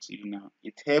explain to you now?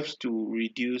 It helps to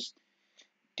reduce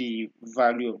the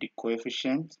value of the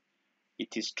coefficient.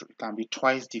 It can be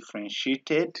twice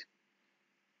differentiated,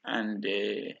 and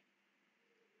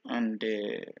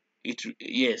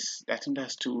yes, I think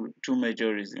that's two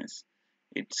major reasons.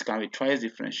 It can be twice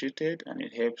differentiated, and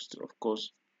it helps to, of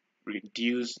course,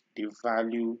 reduce the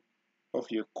value of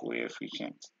your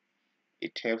coefficient.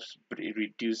 It helps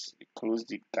reduce close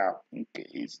the gap.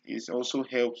 Okay, it also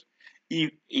helps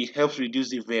if it helps reduce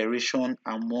the variation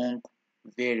among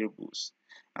the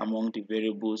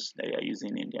variables that you are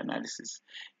using in the analysis.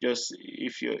 Just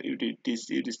if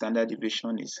the standard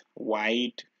deviation is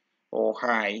wide or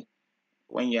high,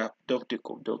 when you adopt the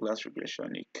Cobb-Douglas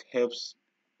regression, it helps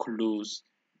close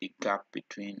the gap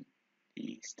between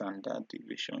the standard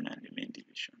deviation and the mean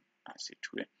deviation, as it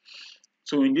were.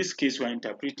 So in this case, we're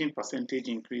interpreting percentage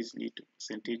increase lead to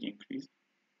percentage increase.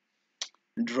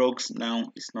 Drugs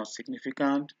now is not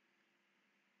significant.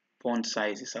 Font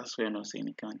size is as well not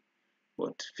significant.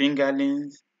 But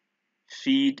fingerlings,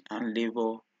 feed, and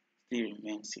labor still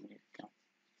remain significant.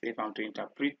 So if I'm to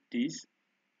interpret this,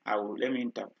 let me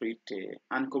interpret,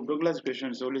 and Cobb-Douglas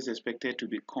equation is always expected to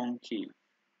be concave.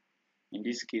 In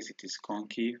this case, it is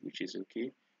concave, which is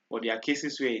okay. But there are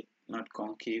cases where it's not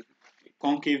concave.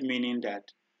 Concave meaning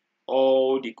that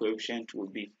all the coefficient will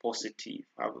be positive,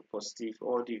 have a positive,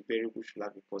 all the variables should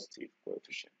have a positive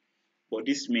coefficient. But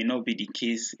this may not be the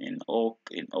case in all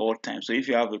times. So if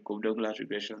you have a Cobb-Douglas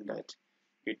regression that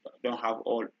you don't have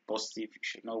all positive, you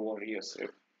should not worry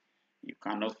yourself. You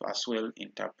cannot as well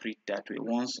interpret that way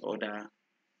once other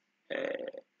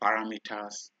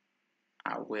parameters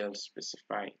are well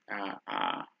specified, and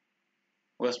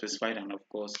of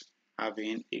course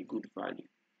having a good value.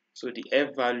 So the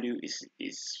F value is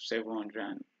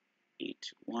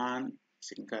 781,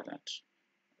 significant at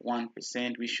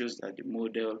 1%, which shows that the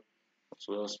model was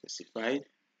well specified.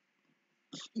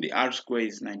 The R square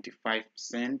is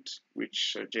 95%,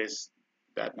 which suggests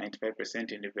that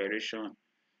 95% in the variation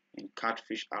in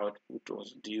catfish output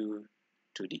was due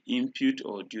to the input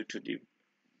or due to the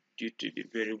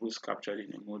variables captured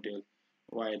in the model,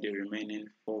 while the remaining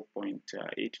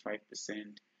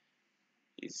 4.85%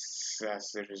 is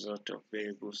as a result of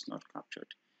variables not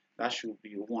captured. That should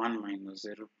be 1 minus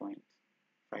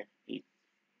 0.58,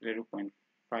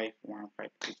 0.515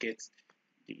 to get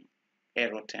the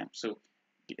error term. So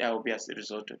that will be as a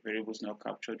result of variables not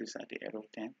captured. These are the error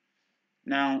term.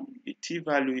 Now the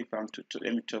t-value, if I'm to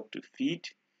let me talk to feed.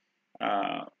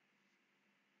 The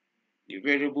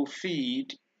variable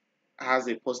feed has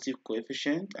a positive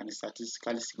coefficient and is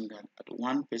statistically significant at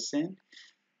 1%,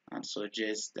 and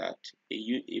suggests that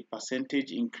a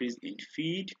percentage increase in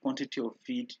feed, quantity of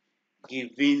feed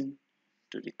given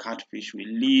to the catfish will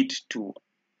lead to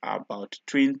about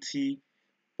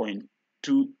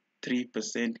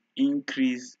 20.23%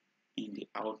 increase in the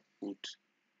output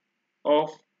of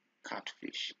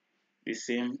catfish. The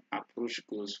same approach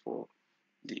goes for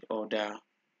the other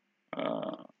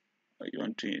you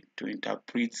want to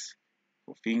interpret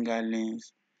for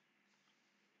fingerlings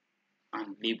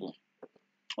and label.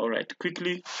 Alright,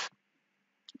 quickly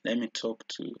let me talk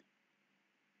to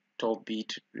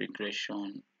Tobit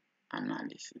regression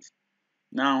analysis.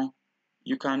 Now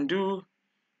you can do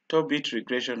Tobit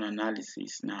regression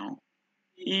analysis now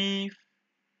if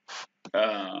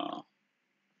I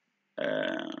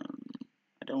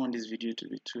don't want this video to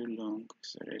be too long,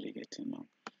 it's already getting long.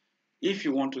 If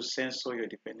you want to censor your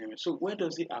dependent, so where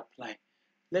does it apply?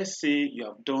 Let's say you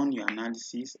have done your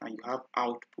analysis and you have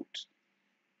output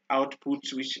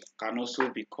which can also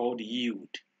be called yield.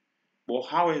 But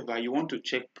however, you want to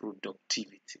check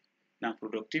productivity. Now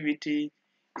productivity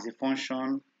is a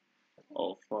function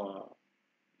of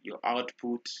your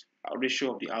output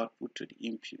ratio of the output to the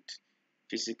input,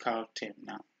 physical term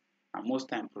now. And most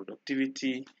time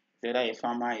productivity, whether a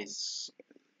farmer is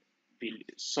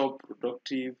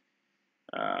sub-productive,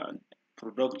 uh,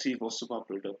 productive or super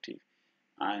productive,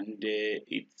 and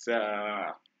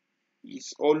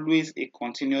it's always a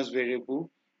continuous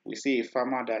variable. We say a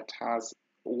farmer that has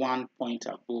 1 point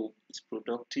above is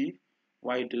productive,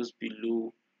 while those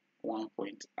below 1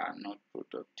 point are not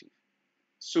productive.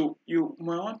 So you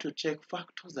might want to check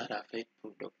factors that affect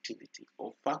productivity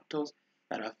or factors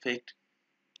that affect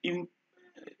in,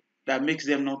 that makes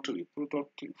them not to be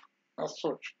productive as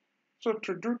such. So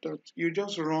to do that,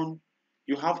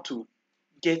 you have to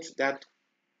get that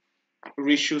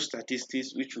ratio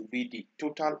statistics, which will be the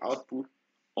total output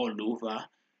all over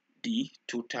the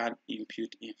total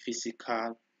input in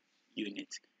physical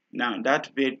units. Now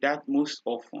that most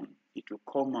often it will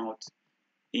come out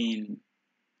in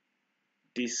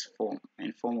this form,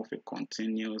 in form of a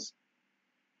continuous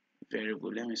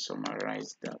variable. Let me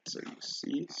summarize that so you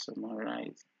see.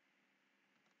 Summarize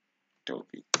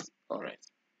topic. All right.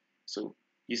 So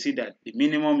you see that the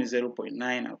minimum is 0.9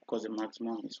 and of course the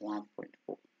maximum is 1.4.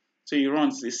 So it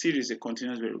runs the series a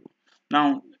continuous variable.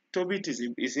 Now Tobit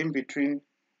is in between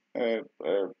uh,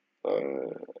 uh,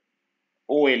 uh,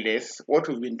 OLS. What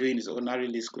we've been doing is ordinary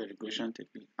least square regression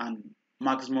technique and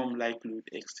maximum likelihood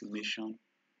estimation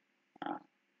uh,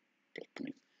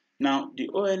 technique. Now the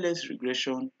OLS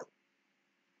regression,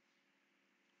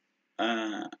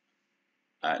 uh,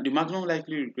 the maximum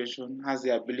likelihood regression has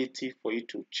the ability for you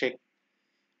to check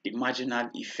the marginal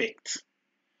effect.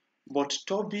 But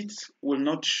Tobit will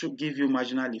not give you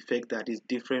marginal effect that is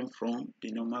different from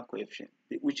the normal coefficient,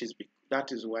 which is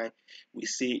that is why we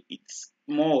say it's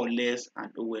more or less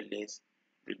an OLS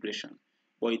regression.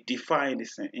 But it differs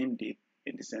in the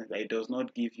sense that it does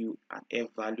not give you an F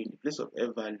value. In the place of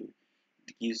F value,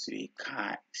 it gives you a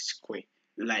chi-square,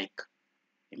 like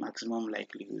a maximum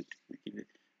likelihood.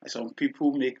 Some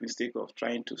people make mistake of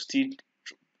trying to still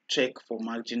check for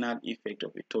marginal effect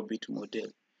of a Tobit model.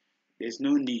 There's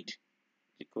no need,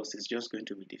 because it's just going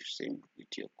to be the same with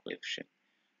your coefficient.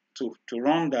 To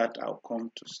run that, I'll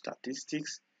come to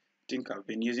statistics. I think I've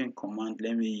been using command.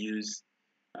 Let me use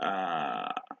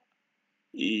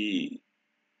the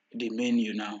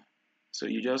menu now. So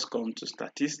you just come to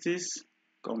statistics,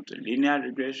 come to linear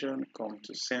regression, come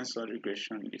to sensor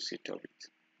regression, you see Tobit.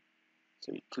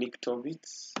 So you click Tobit.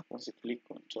 Once you click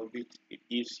on Tobit, it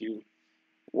gives you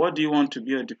what do you want to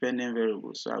be your dependent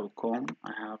variable. So I will come,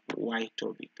 I have y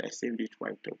Tobit. I saved it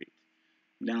y Tobit.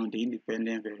 Now the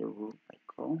independent variable I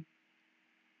come,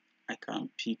 I can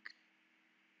pick,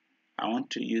 I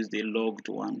want to use the logged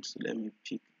one, so let me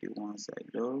pick the ones I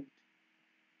logged.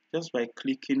 Just by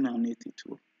clicking on it, it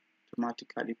will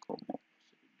automatically come up.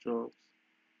 So it drops,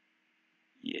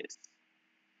 yes.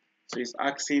 So it's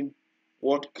asking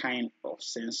what kind of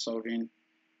sensoring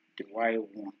do I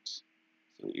want.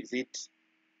 So is it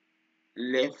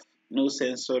left, no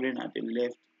sensoring at the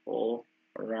left, or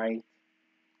right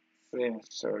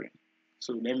sensoring?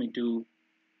 So let me do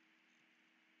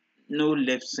no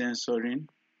left sensoring,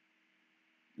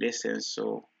 let's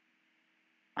sensor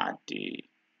at the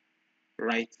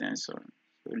right sensor.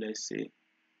 So let's say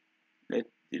let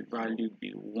the value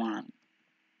be 1.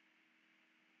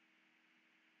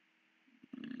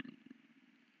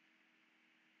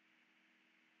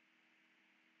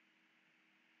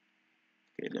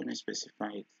 Okay, let me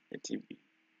specify it. Let it be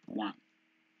 1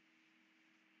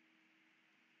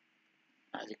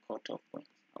 as a cutoff point.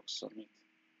 I'll submit.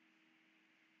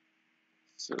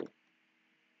 So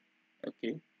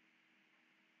okay.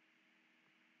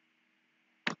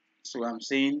 So I'm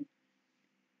saying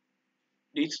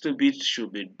this Tobit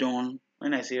should be done.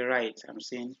 When I say right, I'm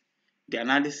saying the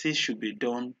analysis should be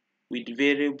done with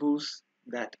variables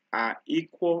that are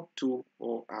equal to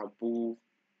or above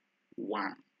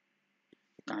 1.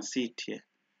 You can see it here.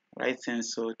 Right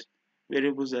censored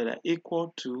variables that are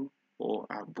equal to or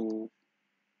above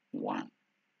 1.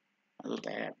 That's what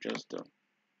I have just done.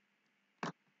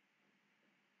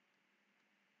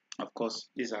 Of course,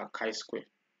 these are chi-square.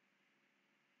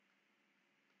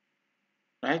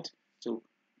 Right? So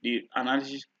the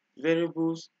analysis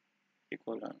variables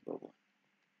equal and above 1.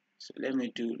 So let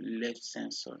me do left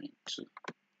censoring too,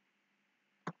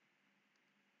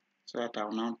 so that I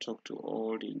will now talk to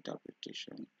all the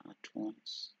interpretation at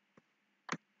once.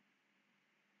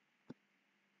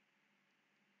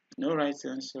 No right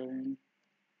censoring.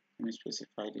 Let me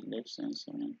specify the left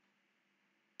censoring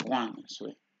 1 as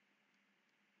well.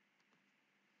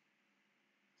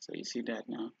 So you see that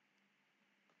now.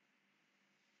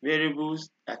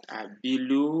 Variables that are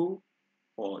below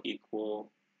or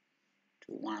equal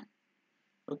to 1.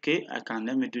 Okay,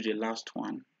 let me do the last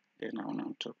one, then I will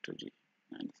now talk to the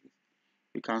analysis.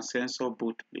 We can censor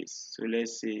both places. So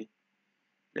let's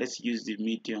use the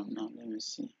medium now. Let me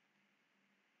see.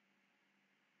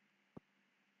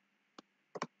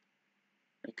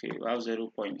 Okay, we have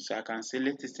 0. So I can say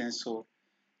let it censor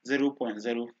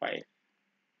 0.05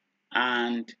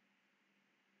 and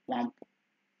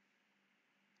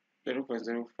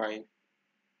 0.05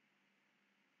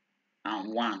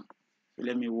 and 1. So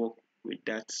let me work with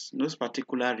that. No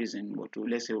particular reason, but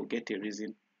let's say we'll get a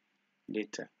reason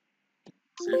later.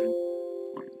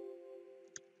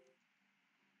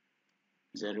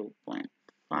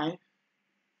 0.5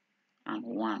 and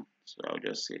 1. So I'll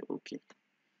just say okay.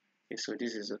 Okay, so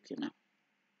this is okay now.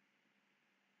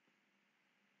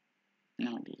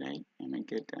 Now let me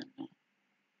get that now.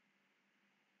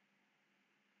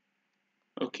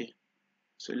 Okay,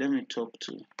 so let me talk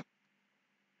to,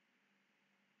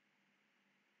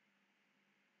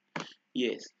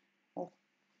 yes,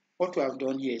 what we have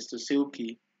done here is to say,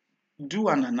 okay, do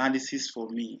an analysis for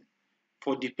me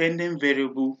for dependent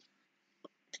variable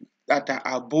that are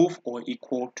above or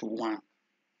equal to 1.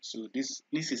 So this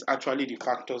is actually the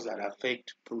factors that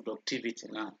affect productivity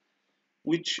now.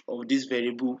 Which of these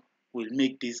variables will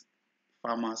make these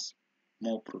farmers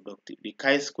more productive? The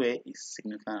chi-square is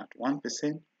significant at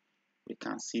 1%. We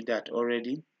can see that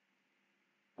already.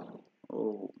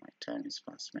 Oh, my time is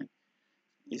fast, man.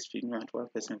 It's significant at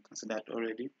 1%. We can see that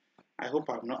already. I hope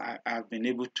I've been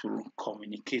able to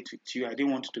communicate with you. I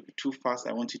didn't want it to be too fast.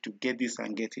 I want you to get this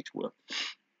and get it well.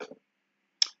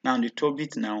 Now the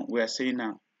Tobit now, we are saying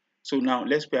now. So now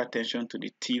let's pay attention to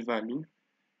the T value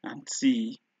and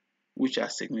see which are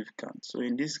significant. So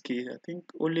in this case, I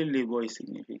think only labor is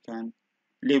significant.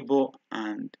 Labor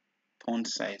and font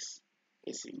size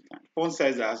is significant. Font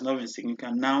size has not been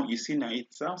significant. Now you see now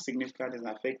it's now significant is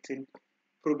affecting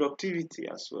productivity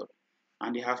as well.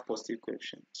 And they have positive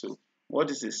coefficient. So what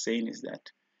this is saying is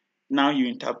that now you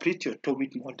interpret your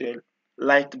Tobit model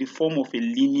like the form of a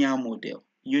linear model.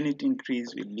 Unit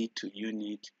increase will lead to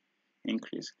unit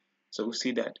increase. So we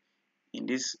see that in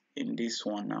this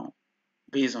one now,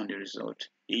 based on the result,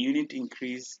 a unit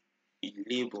increase in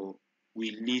labor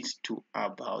will lead to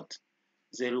about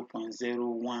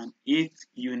 0.018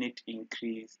 unit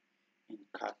increase in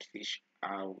catfish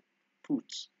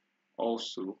output.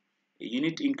 Also, a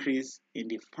unit increase in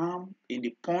the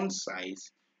pond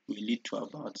size will lead to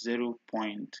about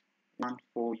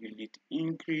 0.14 unit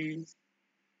increase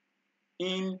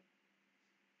in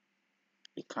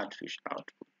the catfish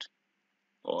output.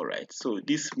 Alright, so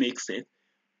this makes sense.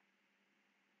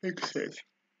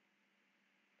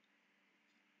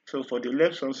 So for the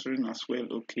left censoring as well,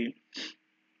 okay,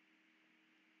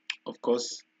 of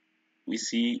course, we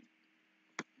see,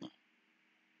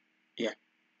 yeah,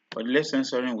 for the left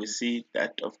censoring, we see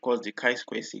that, of course, the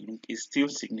chi-square is still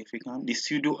significant. The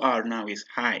pseudo R now is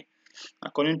high.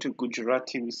 According to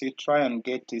Gujarati, we say try and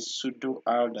get a pseudo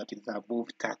R that is above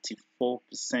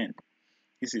 34%.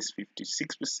 This is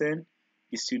 56%.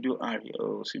 The pseudo R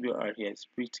here is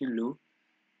pretty low,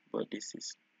 but this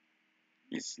is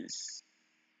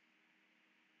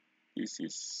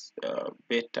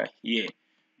better here.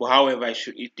 But however,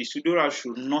 the pseudo R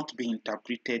should not be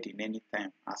interpreted in any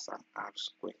time as an R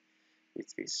square.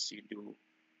 It's a pseudo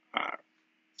R.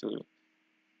 So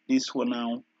this will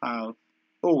now have,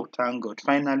 oh thank God,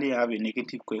 finally I have a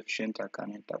negative coefficient I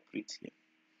can interpret here.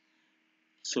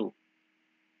 So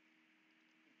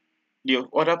the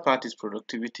other part is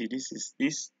productivity. This is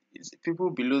people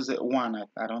below 1.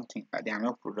 I don't think they are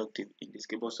not productive in this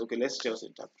case. But okay, let's just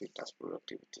interpret as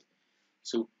productivity.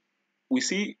 So we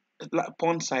see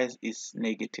pond size is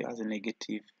negative, has a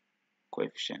negative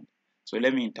coefficient. So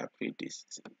let me interpret this.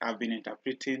 I've been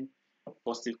interpreting a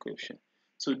positive coefficient.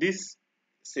 So this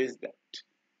says that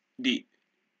the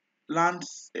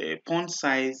pond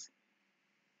size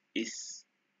is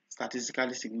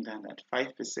statistically significant at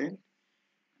 5%,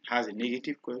 has a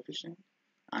negative coefficient,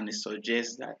 and it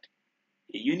suggests that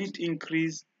a unit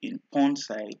increase in pond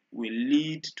size will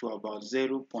lead to about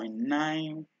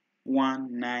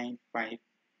 0.9195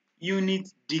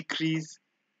 unit decrease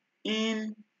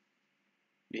in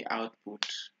the output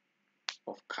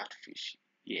of catfish.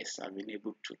 Yes, I've been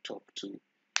able to talk to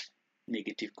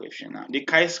negative coefficient now. The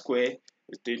chi-square,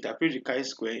 to interpret the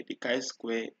chi-square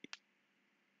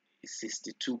is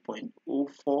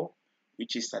 62.04,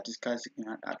 which is statistically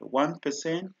significant at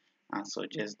 1% and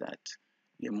suggests that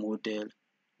the model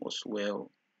was well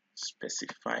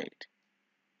specified.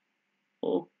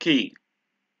 Okay,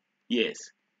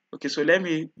 yes. Okay, so let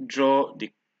me draw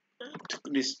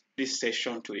this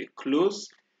session to a close.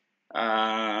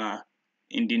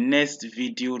 in the next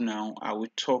video now, I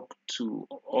will talk to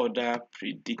other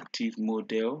predictive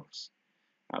models.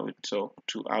 I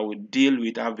will deal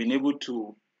with, I've been able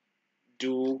to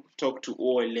talk to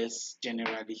OLS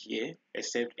generally here,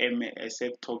 except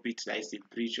Tobit, that is the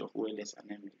bridge of OLS and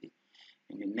MLE.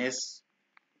 In the next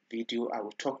video, I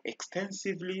will talk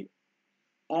extensively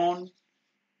on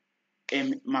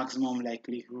maximum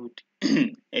likelihood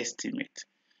estimate.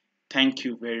 Thank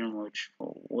you very much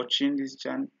for watching this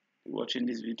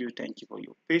video. Thank you for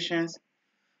your patience.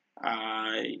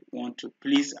 I want to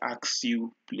please ask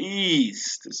you,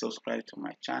 please, to subscribe to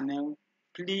my channel.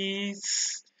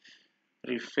 Please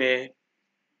refer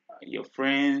your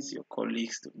friends, your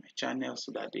colleagues to my channel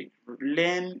so that they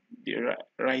learn the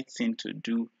right thing to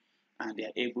do and they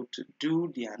are able to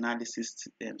do the analysis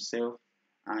themselves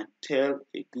and tell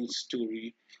a good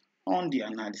story on the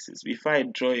analysis. Before I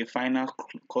draw a final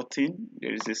curtain,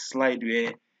 there is a slide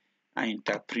where I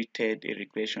interpreted a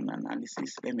regression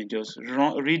analysis. Let me just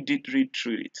read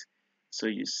through it so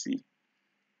you see.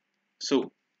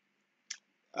 So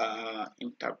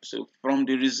from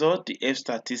the result, the F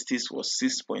statistics was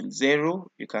 6.0.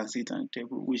 You can see it on the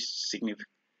table, which is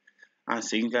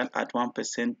significant at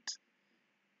 1%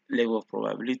 level of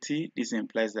probability. This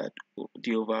implies that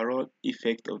the overall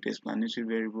effect of the explanatory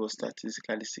variable was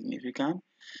statistically significant.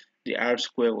 The R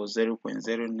square was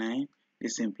 0.09.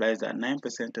 This implies that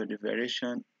 9% of the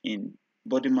variation in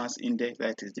body mass index,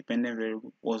 that is dependent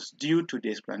variable, was due to the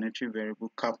explanatory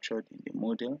variable captured in the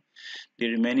model. The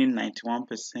remaining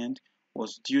 91%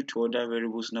 was due to other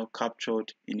variables not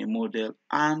captured in the model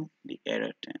and the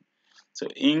error term. So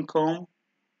income,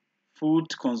 food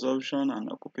consumption,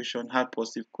 and occupation had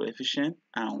positive coefficient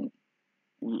and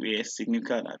were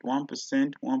significant at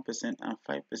 1%, 1%, and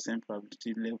 5%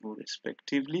 probability level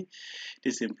respectively.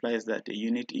 This implies that a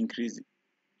unit increase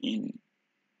in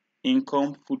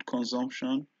income, food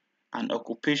consumption, and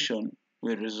occupation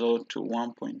will result to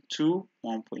 1.2,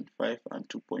 1.5, and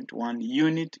 2.1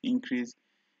 unit increase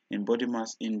in body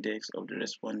mass index of the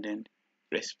respondent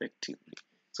respectively.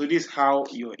 So this is how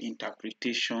your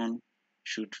interpretation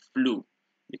should flow.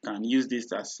 You can use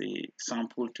this as a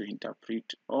sample to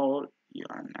interpret all your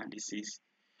analysis.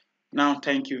 Now,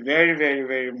 thank you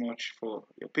very much for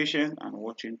your patience and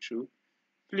watching through.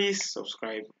 Please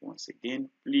subscribe once again.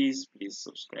 Please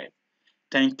subscribe.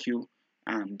 Thank you.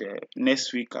 And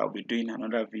next week I'll be doing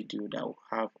another video that will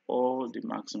have all the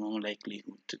maximum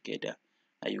likelihood together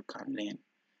that you can learn.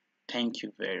 Thank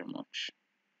you very much.